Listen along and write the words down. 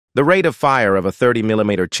The rate of fire of a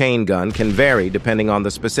 30mm chain gun can vary depending on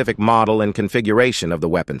the specific model and configuration of the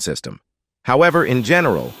weapon system. However, in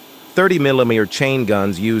general, 30mm chain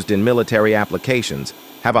guns used in military applications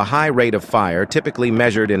have a high rate of fire typically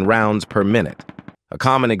measured in rounds per minute. A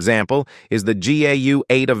common example is the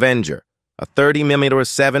GAU-8 Avenger, a 30mm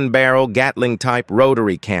 7-barrel Gatling-type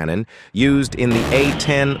rotary cannon used in the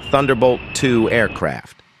A-10 Thunderbolt II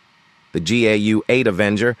aircraft. The GAU-8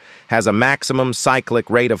 Avenger has a maximum cyclic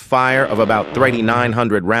rate of fire of about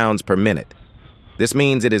 3,900 rounds per minute. This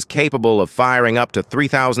means it is capable of firing up to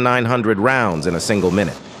 3,900 rounds in a single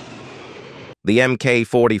minute. The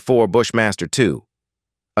MK-44 Bushmaster II,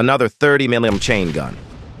 another 30mm chain gun,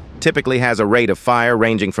 typically has a rate of fire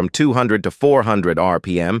ranging from 200 to 400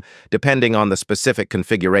 RPM, depending on the specific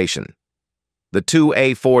configuration. The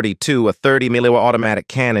 2A-42, a 30mm automatic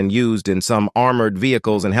cannon used in some armored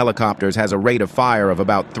vehicles and helicopters, has a rate of fire of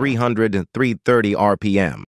about 300 to 330 RPM.